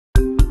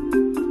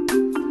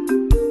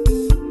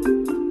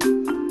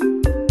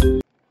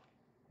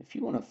If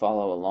you want to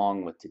follow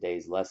along with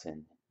today's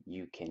lesson,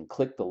 you can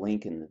click the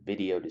link in the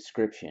video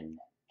description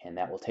and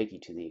that will take you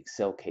to the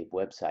Excel Cape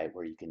website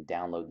where you can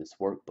download this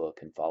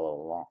workbook and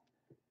follow along.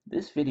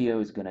 This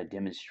video is going to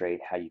demonstrate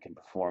how you can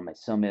perform a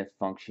SUMIF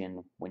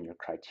function when your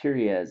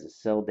criteria is a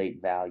cell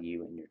date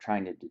value and you're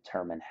trying to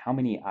determine how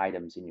many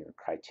items in your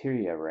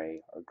criteria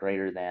array are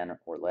greater than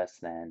or less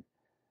than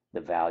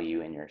the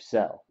value in your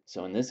cell.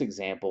 So in this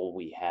example,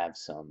 we have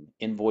some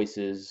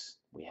invoices,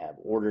 we have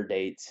order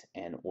dates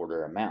and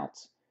order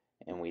amounts.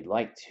 And we'd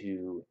like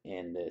to,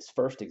 in this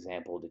first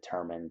example,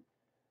 determine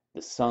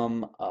the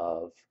sum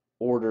of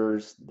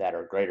orders that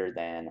are greater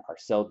than our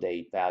cell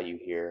date value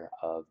here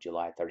of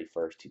July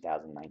 31st,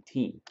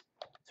 2019.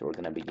 So we're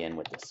going to begin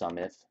with the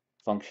SUMIF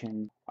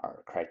function.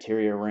 Our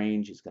criteria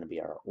range is going to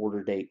be our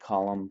order date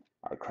column.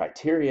 Our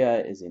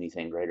criteria is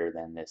anything greater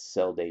than this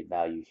cell date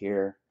value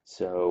here.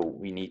 So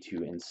we need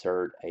to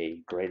insert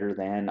a greater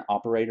than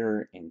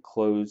operator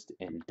enclosed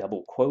in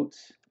double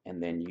quotes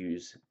and then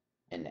use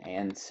an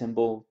and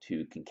symbol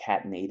to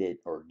concatenate it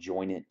or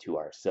join it to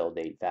our cell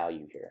date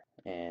value here.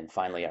 And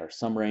finally, our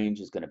sum range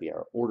is going to be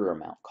our order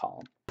amount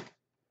column.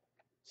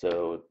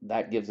 So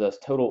that gives us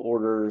total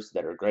orders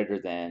that are greater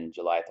than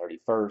July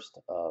 31st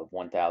of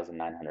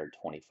 $1,925.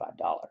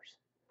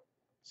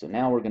 So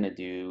now we're going to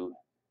do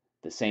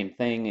the same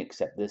thing,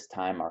 except this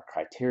time our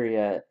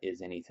criteria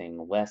is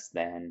anything less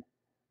than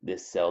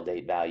this cell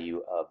date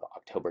value of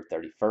October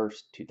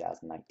 31st,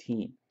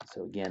 2019.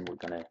 So again, we're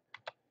going to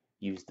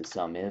use the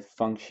SUMIF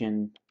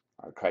function.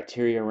 Our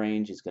criteria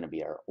range is going to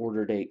be our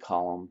order date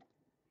column.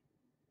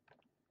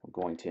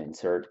 We're going to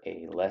insert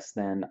a less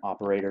than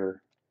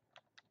operator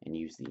and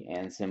use the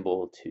and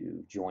symbol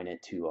to join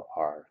it to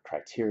our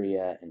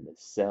criteria in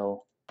this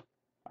cell.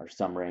 Our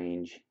sum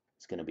range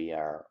is going to be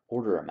our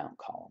order amount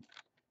column.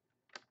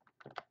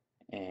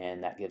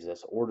 And that gives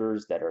us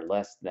orders that are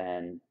less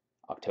than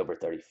October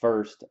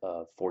 31st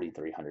of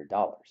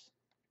 $4,300.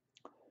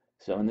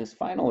 So in this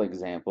final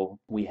example,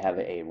 we have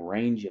a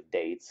range of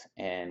dates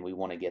and we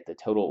want to get the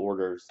total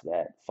orders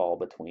that fall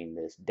between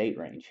this date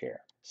range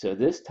here. So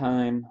this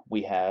time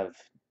we have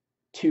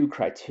two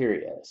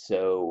criteria.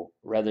 So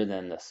rather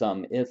than the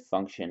SUMIF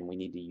function, we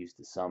need to use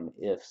the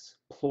SUMIFS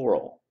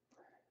plural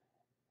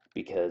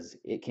because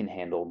it can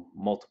handle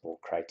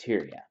multiple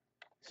criteria.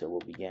 So we'll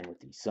begin with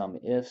the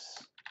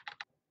SUMIFS.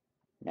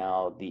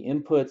 Now the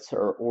inputs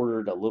are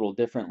ordered a little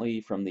differently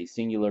from the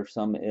singular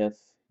SUMIF.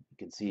 You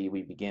can see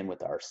we begin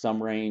with our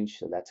sum range,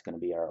 so that's going to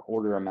be our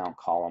order amount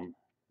column.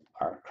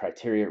 Our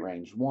criteria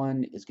range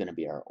 1 is going to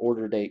be our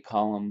order date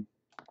column.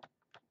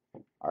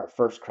 Our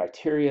first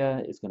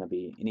criteria is going to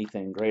be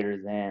anything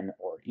greater than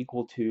or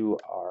equal to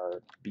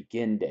our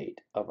begin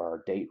date of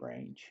our date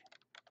range.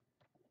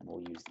 And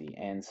we'll use the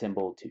and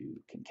symbol to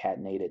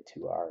concatenate it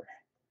to our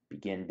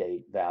begin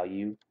date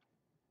value.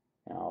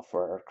 Now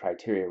for our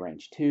criteria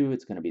range 2,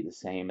 it's going to be the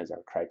same as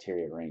our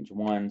criteria range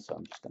 1, so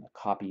I'm just going to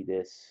copy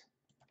this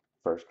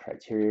first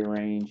criteria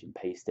range and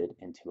paste it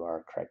into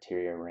our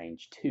criteria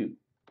range 2.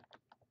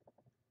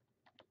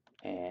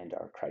 And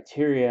our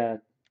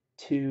criteria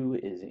 2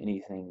 is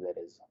anything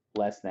that is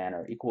less than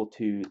or equal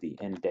to the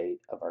end date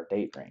of our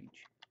date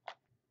range.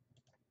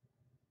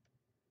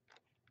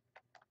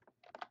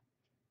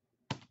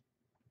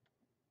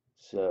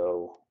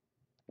 So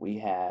we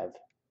have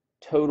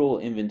total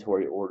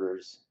inventory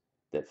orders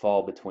that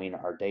fall between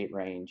our date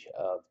range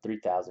of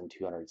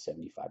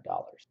 $3,275.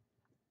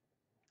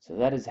 So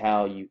that is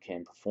how you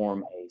can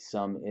perform a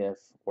SUMIF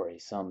or a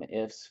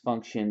SUMIFS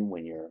function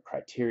when your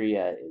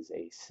criteria is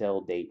a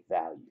cell date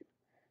value.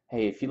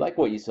 Hey, if you like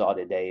what you saw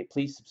today,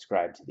 please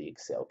subscribe to the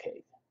Excel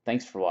Cape.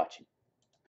 Thanks for watching.